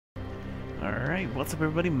Alright, what's up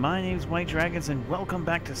everybody? My name's White Dragons and welcome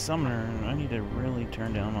back to Summoner. I need to really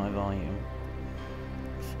turn down my volume.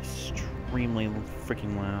 It's extremely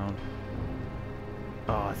freaking loud.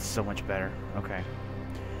 Oh, it's so much better. Okay.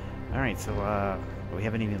 Alright, so we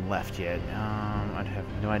haven't even left yet. I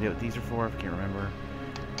have no idea what these are for. I can't remember.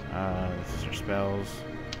 This is our spells.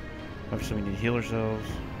 Obviously we need to heal ourselves.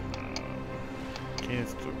 Okay,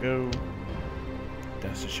 let's still go.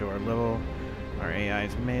 That's to show our level. Our AI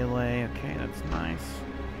is melee. Okay, that's nice.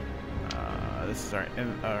 This is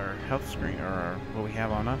our health screen, or what we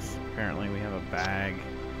have on us. Apparently we have a bag.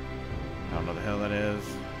 I don't know the hell that is.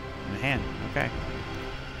 In the hand. Okay.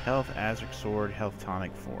 Health, Azric Sword, Health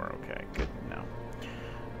Tonic 4. Okay, good to know.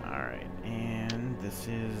 Alright, and this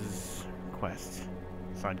is quest.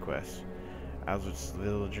 Side quest. Azric's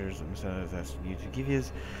villagers themselves asked you to give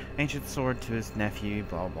his ancient sword to his nephew.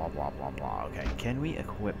 Blah blah blah blah blah. Okay, can we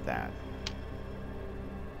equip that?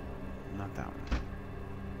 Not that one.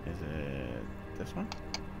 Is it this one?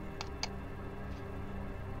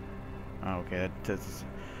 Oh, okay, that's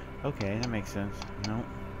okay, that makes sense. Nope.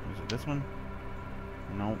 Is it this one?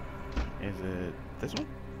 Nope. Is it this one?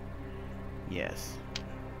 Yes.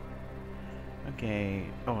 Okay.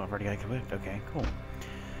 Oh, I've already got it equipped. Okay, cool.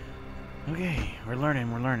 Okay, we're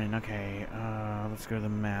learning. Okay, let's go to the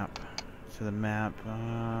map. So the map,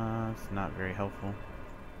 it's not very helpful.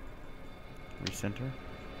 Recenter.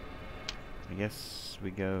 I guess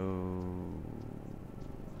we go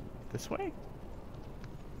this way?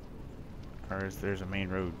 Or is there's a main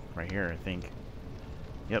road right here, I think.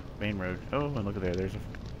 Yep, main road. Oh, and look at there,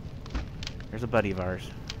 there's a buddy of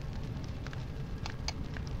ours.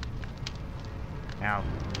 Ow.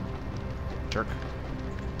 Jerk.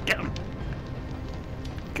 Get him!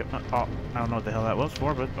 Oh, I don't know what the hell that was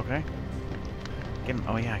for, but okay. Get him.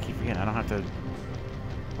 Oh yeah, I keep forgetting. I don't have to...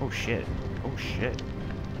 Oh shit. Oh shit.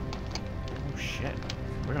 Oh shit.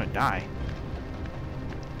 We're gonna die.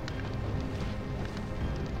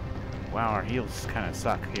 Wow, our heals kind of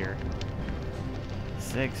suck here.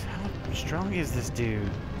 6. How strong is this dude?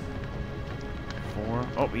 4.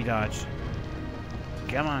 Oh, he dodged.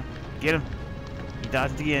 Come on. Get him. He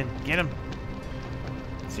dodged again. Get him.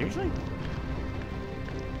 Seriously?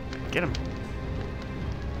 Get him.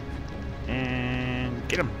 And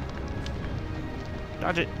get him.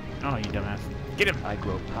 Dodge it. Oh, you dumbass. Get him. I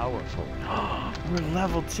grow powerful. We're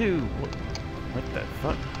level 2. What the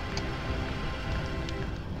fuck?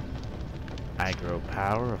 I grow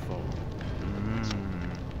powerful.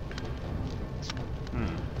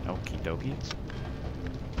 Okie dokie.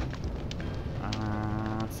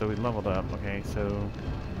 So we leveled up. Okay, so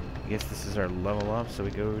I guess this is our level up. So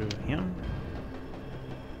we go to him.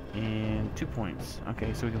 And 2 points.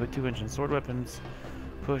 Okay, so we can put 2 inch in sword weapons.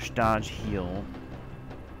 Push, dodge, heal.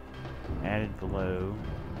 Added below.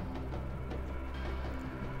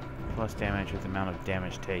 Plus damage with amount of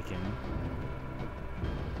damage taken.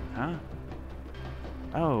 Huh?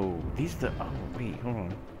 Oh, these are the... Oh, wait, hold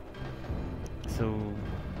on. So...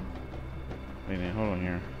 Wait a minute, hold on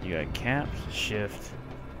here. You got caps, shift,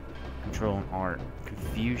 control, and art.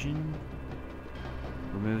 Confusion.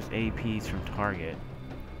 Removes APs from target.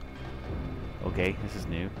 Okay, this is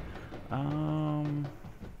new.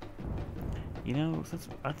 You know, since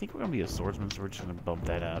I think we're gonna be a swordsman, so we're just gonna bump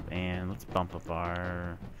that up, and let's bump up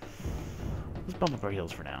our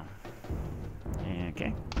heals for now.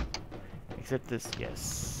 Okay. Accept this,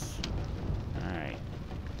 yes. All right.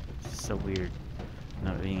 It's so weird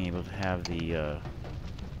not being able to have the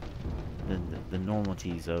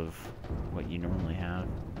normalities of what you normally have.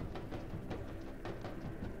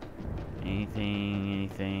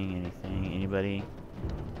 Anything, anybody?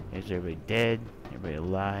 Is everybody dead? Everybody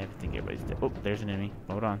alive? I think everybody's dead. Oh, there's an enemy.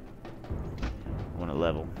 Hold on. I want to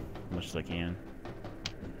level as much as I can.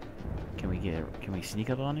 Can we sneak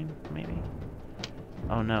up on him, maybe?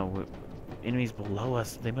 Oh no, enemies below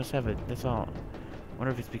us. They must have that's all. I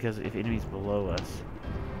wonder if it's because if enemies below us.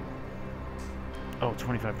 Oh,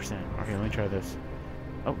 25%. Okay, let me try this.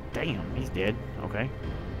 Oh, damn, he's dead. Okay.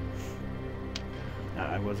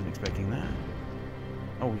 I wasn't expecting that.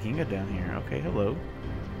 Oh, we can go down here. Okay, hello.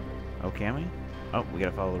 Oh, can we? Oh, we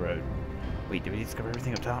gotta follow the road. Wait, did we discover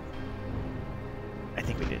everything up top? I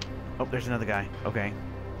think we did. Oh, there's another guy. Okay.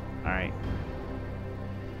 Alright.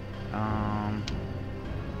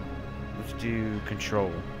 Let's do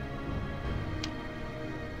control.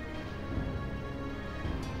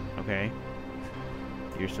 Okay.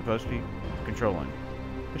 You're supposed to be controlling.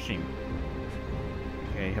 Pushing.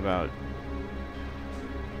 Okay, how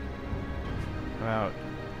about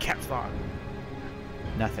caps lock?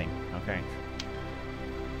 Nothing. Okay.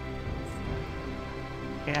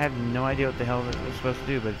 Okay, I have no idea what the hell this was supposed to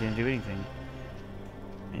do, but it didn't do anything.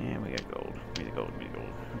 And we got gold. We need the gold. We need the gold.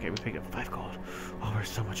 Okay, we picked up 5 gold. Oh, we're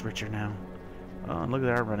so much richer now. Oh, and look at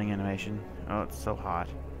our running animation. Oh, it's so hot.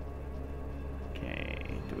 Okay,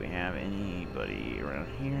 do we have anybody around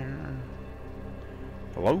here?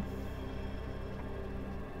 Hello?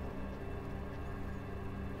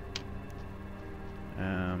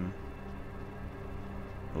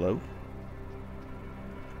 Hello?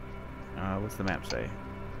 What's the map say?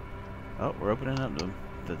 Oh, we're opening up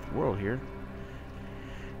the world here.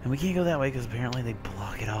 And we can't go that way because apparently they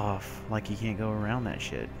block it off. Like you can't go around that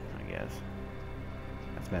shit, I guess.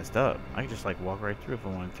 That's messed up. I could just like walk right through if I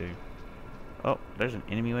wanted to. Oh, there's an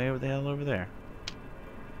enemy way over the hell over there.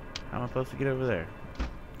 How am I supposed to get over there?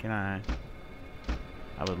 Can I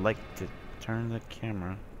would like to turn the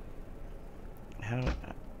camera. How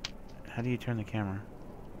do you turn the camera?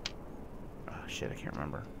 Oh shit, I can't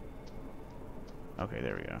remember. Okay,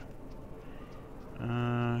 there we go.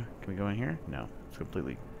 Can we go in here? No, it's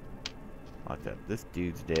completely locked up. This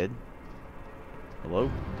dude's dead.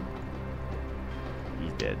 Hello?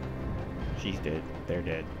 He's dead. She's dead. They're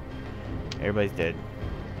dead. Everybody's dead.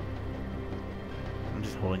 I'm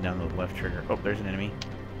just holding down the left trigger. Oh, there's an enemy.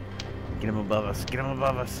 Get him above us. Get him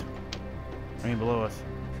above us. I mean below us.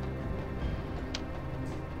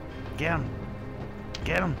 Get him.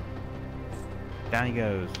 Get him. Down he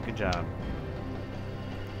goes. Good job.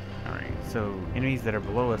 Alright, so enemies that are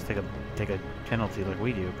below us take a penalty like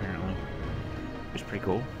we do apparently. Which is pretty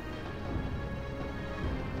cool.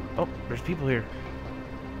 Oh, there's people here.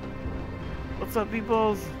 What's up,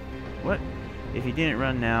 peoples? What? If you didn't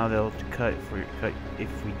run now, they'll cut.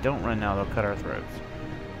 If we don't run now, they'll cut our throats.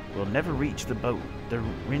 We'll never reach the boat. The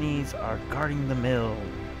Rinnies are guarding the mill.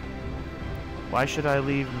 Why should I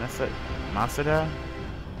leave Masada?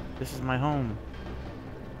 This is my home.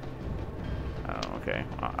 Oh, okay.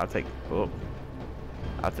 I'll take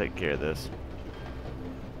care of this.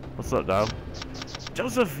 What's up, dog?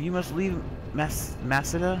 Joseph, you must leave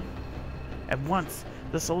Masada at once.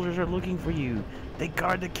 The soldiers are looking for you. They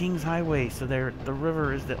guard the king's highway, so the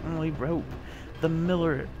river is the only rope. The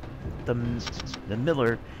miller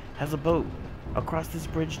has a boat across this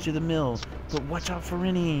bridge to the mill, but watch out for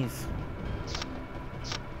Rinnies.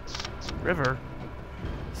 River?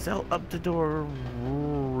 Sail up the door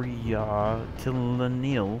to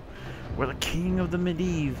Lanil, where the king of the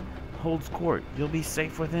Medivh holds court. You'll be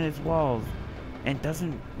safe within its walls. And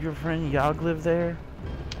doesn't your friend Yog live there?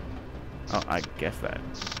 Oh, I guess that.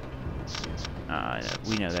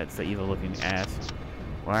 We know that's the evil-looking ass.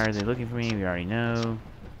 Why are they looking for me? We already know.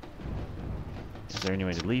 Is there any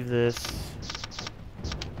way to leave this?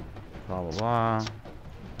 Blah, blah, blah.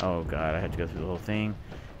 Oh, God, I have to go through the whole thing.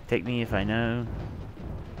 Take me if I know.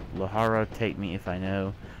 Lahara, take me if I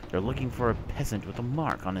know. They're looking for a peasant with a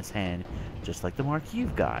mark on his hand, just like the mark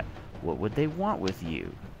you've got. What would they want with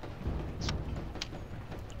you?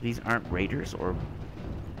 These aren't raiders, or...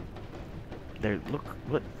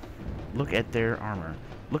 Look at their armor.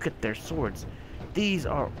 Look at their swords. These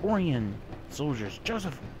are Orion soldiers.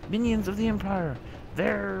 Joseph, minions of the Empire.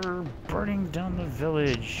 They're burning down the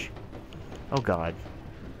village. Oh God.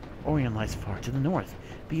 Orion lies far to the north,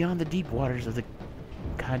 beyond the deep waters of the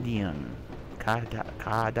Kadian. It's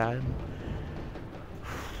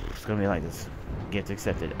gonna be like this. Gets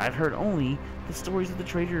accepted. I've heard only the stories of the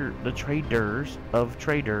traders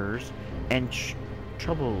and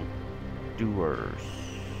troubledoers.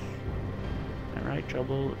 Alright,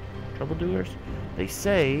 troubledoers? They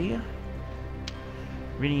say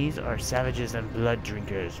Rinnies are savages and blood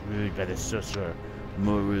drinkers, ruled by the sorcerer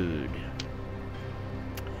Morud.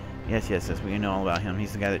 Yes, we know all about him.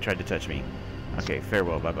 He's the guy that tried to touch me. Okay,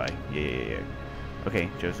 farewell, bye-bye. Yeah. Okay,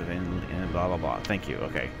 Joseph, and blah, blah, blah. Thank you,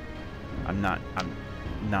 okay. I'm not,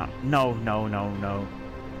 no.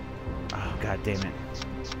 Oh, God damn it.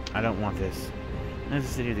 I don't want this. This is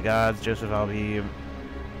the city of the gods. Joseph, I'll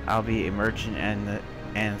be a merchant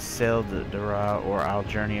and sail the Dara, or I'll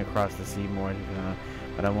journey across the sea more,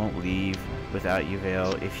 but I won't leave without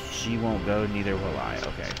Yuvale. If she won't go, neither will I.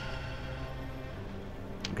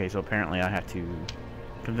 Okay, so apparently I have to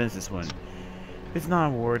convince this one. If it's not a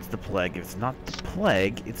war, it's the plague. If it's not the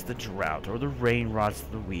plague, it's the drought, or the rain rots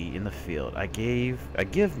the wheat in the field. I give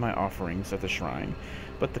my offerings at the shrine,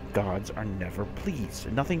 but the gods are never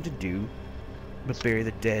pleased. Nothing to do but bury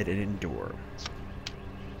the dead and endure.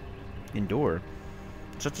 Endure?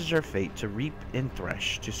 Such is our fate, to reap and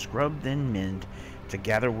thresh, to scrub then mend, to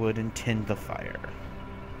gather wood and tend the fire.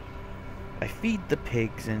 I feed the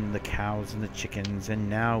pigs and the cows and the chickens, and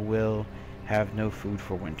now will have no food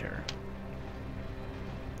for winter.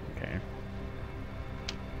 Okay.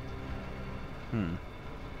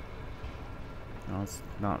 No, it's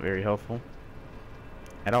not very helpful.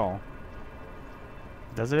 At all.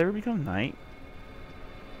 Does it ever become night?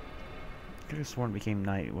 I could have sworn it became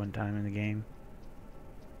night one time in the game.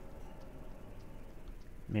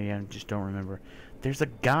 Maybe I just don't remember. There's a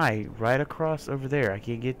guy right across over there I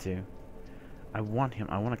can't get to. I want him.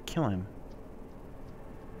 I want to kill him.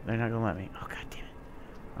 They're not gonna let me. Oh, god damn it.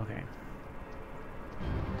 Okay.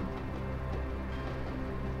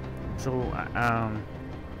 So,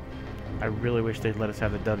 I really wish they'd let us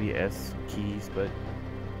have the WS keys, but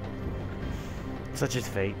such is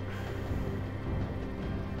fate.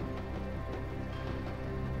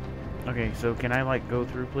 Okay, so can I, like, go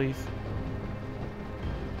through, please?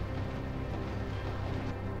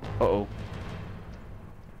 Uh-oh.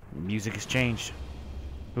 Music has changed.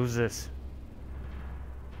 Who's this?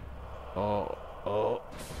 Oh.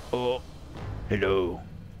 Hello.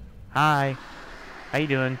 Hi. How you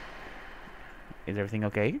doing? Is everything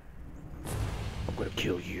okay? I'm gonna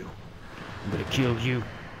kill you. I'm gonna kill you.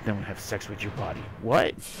 Then we'll have sex with your body.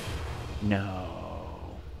 What?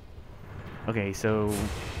 No. Okay, so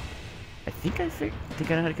I think I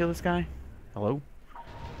know how to kill this guy. Hello?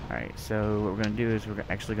 Alright, so what we're gonna do is we're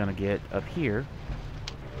actually gonna get up here.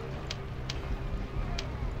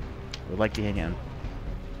 We'd like to hit him.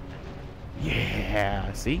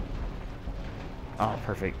 Yeah, see? Oh,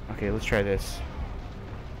 perfect. Okay, let's try this.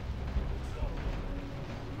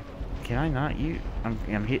 Can I not use?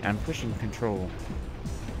 I'm pushing control.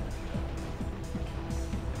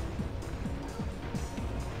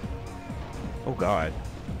 Oh god.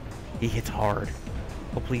 He hits hard.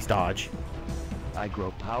 Oh, please dodge. I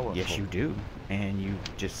grow powerful. Yes, you do. And you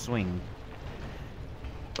just swing.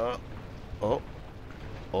 Oh.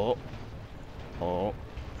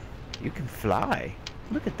 You can fly.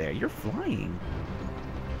 Look at that. You're flying.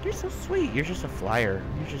 You're so sweet. You're just a flyer.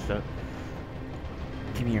 You're just a...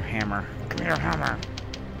 Give me your hammer. Give me your hammer.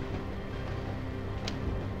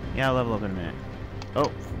 Yeah, I'll level up in a minute.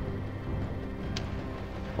 Oh.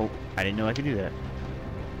 Oh, I didn't know I could do that.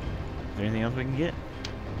 Is there anything else we can get?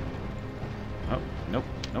 Oh, nope.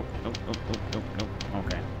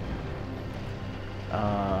 Okay.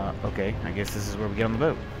 Okay. I guess this is where we get on the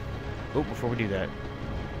boat. Oh, before we do that.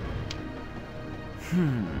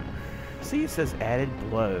 See, it says added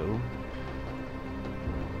blow.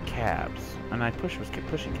 Caps. And I kept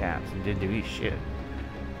pushing caps and didn't do shit.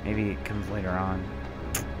 Maybe it comes later on.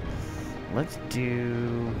 Let's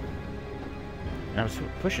do... I was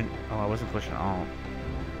pushing... Oh, I wasn't pushing Alt.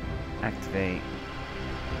 Activate.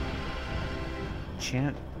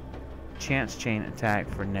 Chance chain attack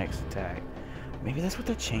for next attack. Maybe that's what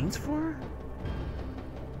that chain's for?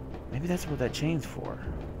 Maybe that's what that chain's for.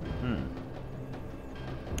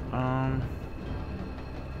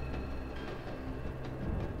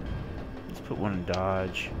 Let's put one in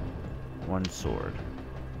dodge, one sword.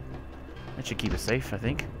 That should keep us safe, I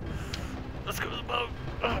think. Let's go to the boat.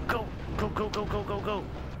 Oh, go.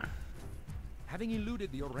 Having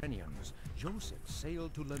eluded the Orenians, Joseph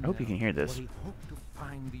sailed to Lanel, I hope you can hear this. where he hoped to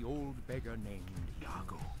find the old beggar named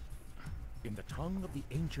Iago. In the tongue of the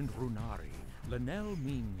ancient Runari, Lanel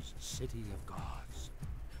means city of gods.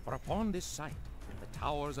 For upon this site, the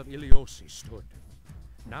towers of Iliosi stood.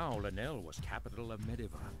 Now Lanel was capital of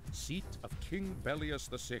Mediva, seat of King Bellius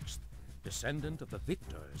VI, descendant of the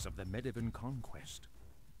victors of the Medivan conquest.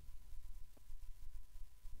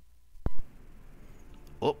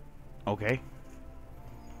 Oh, okay.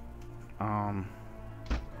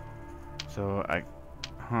 So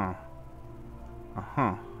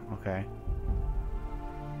okay.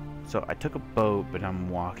 So I took a boat, but I'm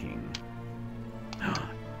walking.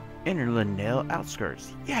 Inner Lanel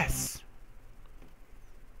outskirts. Yes!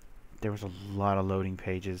 There was a lot of loading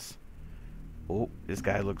pages. Oh, this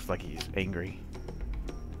guy looks like he's angry.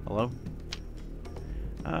 Hello?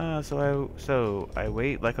 So I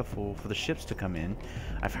wait like a fool for the ships to come in.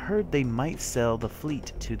 I've heard they might sell the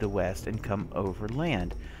fleet to the west and come over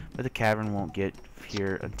land, but the cavern won't get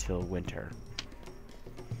here until winter.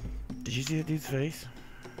 Did you see that dude's face?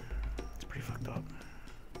 It's pretty fucked up.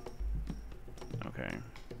 Okay.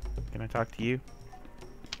 Can I talk to you?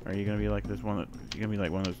 Or are you gonna be like this one that... You're gonna be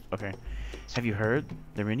like one of those... Okay. Have you heard?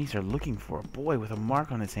 The Rennies are looking for a boy with a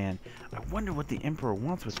mark on his hand. I wonder what the Emperor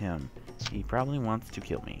wants with him. He probably wants to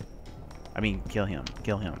kill me. I mean, kill him.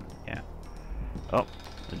 Kill him. Yeah. Oh.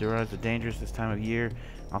 The Duras are dangerous this time of year.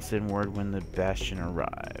 I'll send word when the Bastion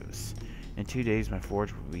arrives. In 2 days, my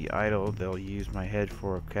forge will be idle. They'll use my head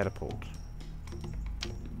for a catapult.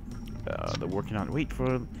 They're working on... Wait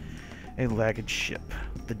for a lagged ship.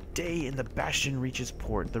 The day in the Bastion reaches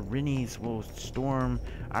port, the Rennies will storm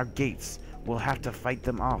our gates. We'll have to fight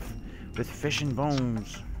them off with fish and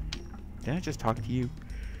bones. Did I just talk to you?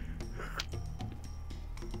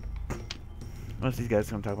 What's these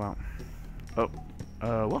guys gonna talk about? Oh,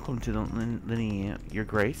 welcome to the Linnea, Your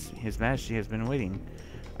Grace. His Majesty has been waiting.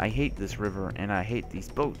 I hate this river, and I hate these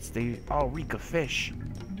boats. They all reek of fish.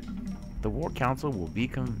 The War Council will be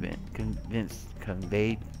conveyed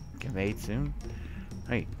soon.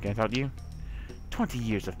 Hey, can I talk to you? 20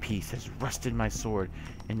 years of peace has rusted my sword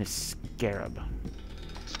in the scarab.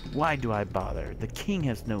 Why do I bother? The king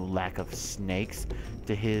has no lack of snakes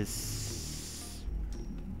to hiss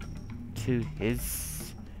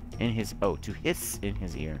in his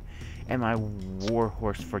ear, and my war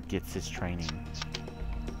horse forgets his training.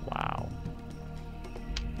 Wow.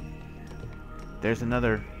 There's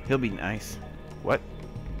another. He'll be nice. What?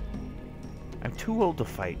 I'm too old to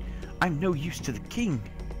fight. I'm no use to the king.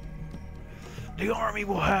 The army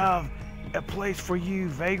will have a place for you,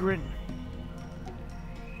 vagrant.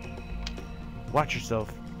 Watch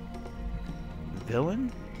yourself.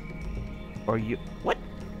 Villain? Or you... What?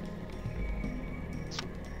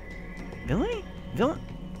 Villain? Villain?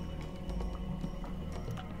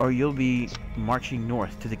 Or you'll be marching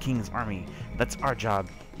north to the king's army. That's our job.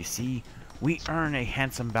 You see, we earn a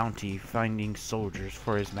handsome bounty finding soldiers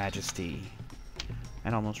for his majesty.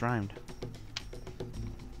 That almost rhymed.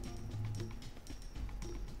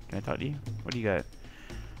 Can I talk to you? What do you got?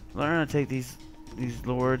 Learn to take these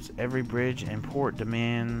lords. Every bridge and port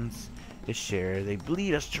demands a share. They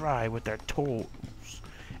bleed us dry with their tolls,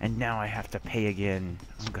 and now I have to pay again.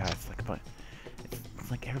 Oh God, it's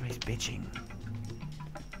like everybody's bitching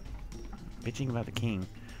about the king.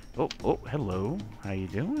 Oh, hello. How you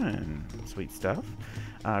doing? Sweet stuff.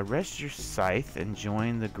 Rest your scythe and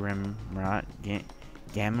join the Gamiad.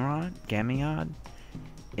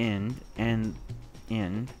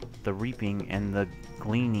 End the reaping and the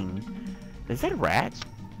gleaning. Is that a rat?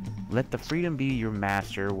 Let the freedom be your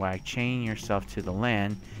master while chaining yourself to the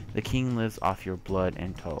land. The king lives off your blood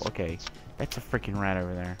and toll. Okay, that's a freaking rat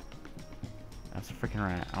over there. That's a freaking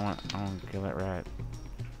rat. I want to kill that rat.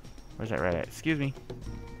 Where's that rat at? Excuse me.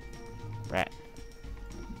 Rat.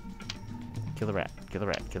 Kill the rat. Kill the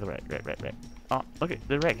rat. Kill the rat. Rat. Oh, look at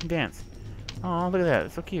the rat can dance. Oh, look at that.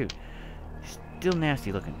 It's so cute. Still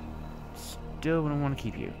nasty looking. Still wouldn't want to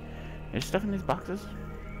keep you. There's stuff in these boxes.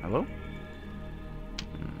 Hello?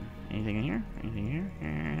 Anything in here? Anything here?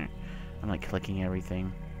 I'm like clicking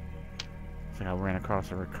everything. It's like I ran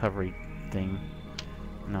across a recovery thing.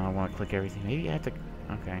 No, I want to click everything. Maybe I have to...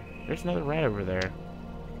 Okay. There's another rat over there.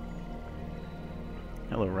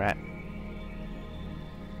 Hello, rat.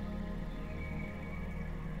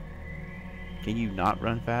 Can you not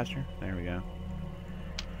run faster? There we go.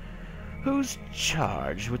 Who's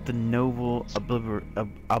charged with the noble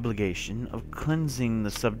obligation of cleansing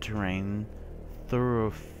the subterranean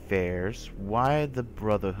thoroughfares? Why the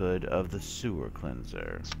Brotherhood of the Sewer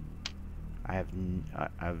Cleanser? I have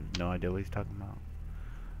no idea what he's talking about.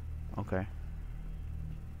 Okay.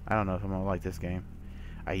 I don't know if I'm gonna like this game.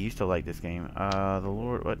 I used to like this game. The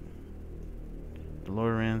Lord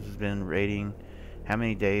Rins has been raiding. How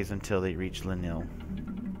many days until they reach Linil?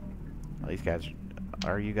 These guys,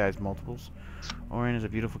 are you guys multiples? Orin is a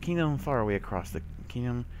beautiful kingdom far away across the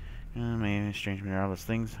kingdom. Many strange marvelous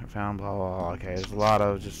things are found. Blah blah blah. Okay, there's a lot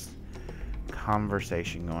of just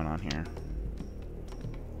conversation going on here.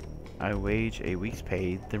 I wage a week's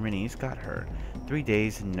pay. The Rennies got her. 3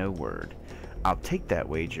 days and no word. I'll take that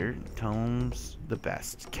wager. Tom's the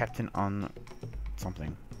best. Captain on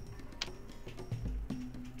something.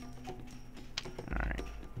 Alright.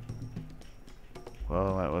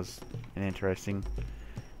 Well, that was an interesting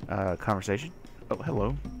conversation. Oh,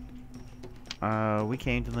 hello. We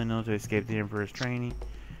came to Linil to escape the Emperor's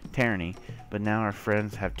tyranny, but now our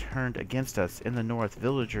friends have turned against us. In the north,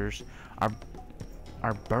 villagers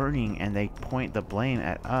are burning and they point the blame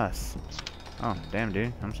at us. Oh, damn,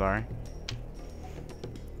 dude. I'm sorry.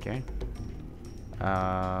 Okay.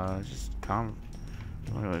 Just calm.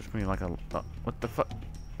 It's gonna be like a... what the fuck?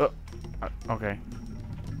 Okay.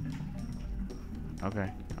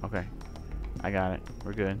 Okay. I got it.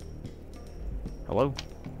 We're good. Hello?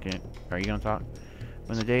 Are you gonna talk?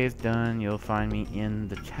 When the day is done, you'll find me in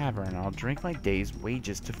the tavern. I'll drink my day's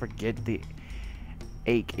wages to forget the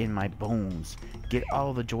ache in my bones. Get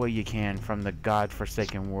all the joy you can from the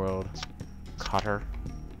god-forsaken world. Cotter.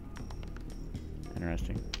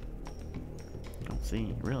 Interesting. Don't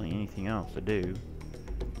see really anything else to do.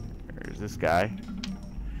 There's this guy.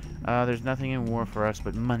 There's nothing in war for us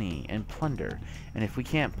but money and plunder. And if we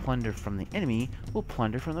can't plunder from the enemy, we'll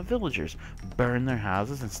plunder from the villagers. Burn their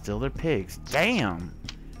houses and steal their pigs. Damn!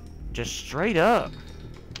 Just straight up.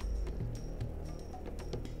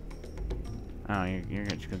 Oh, you're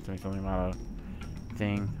just gonna tell me something about a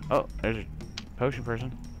thing. Oh, there's a potion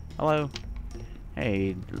person. Hello.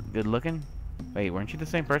 Hey, good looking. Wait, weren't you the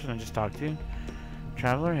same person I just talked to?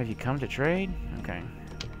 Traveler, have you come to trade? Okay.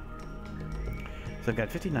 So I've got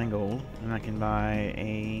 59 gold, and I can buy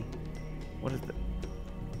a... What is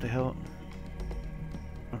the hell?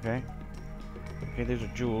 Okay. Okay, there's a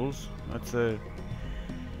jewels. That's a...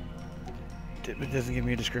 It doesn't give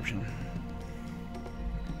me a description.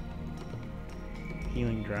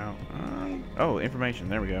 Healing drought. Oh, information.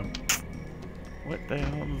 There we go. What the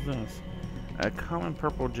hell is this? A common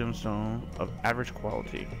purple gemstone of average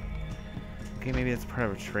quality. Okay, maybe it's part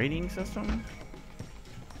of a trading system?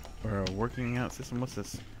 Or a working out system? What's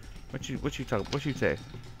this? What you say?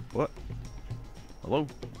 What? Hello?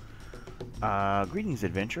 Greetings,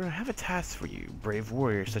 adventurer. I have a task for you, brave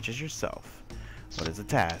warrior such as yourself. What is the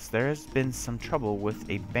task? There has been some trouble with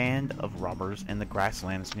a band of robbers in the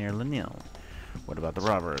grasslands near Lenil. What about the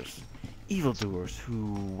robbers? Evildoers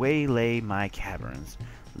who waylay my caverns,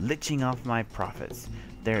 leeching off my profits.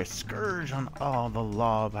 They're a scourge on all the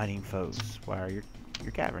law-abiding foes. Why are your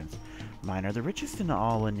caverns? Mine are the richest in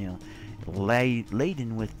all Lenil,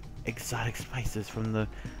 laden with exotic spices from the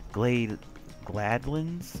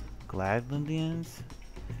Gladlandians?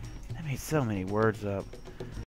 That made so many words up.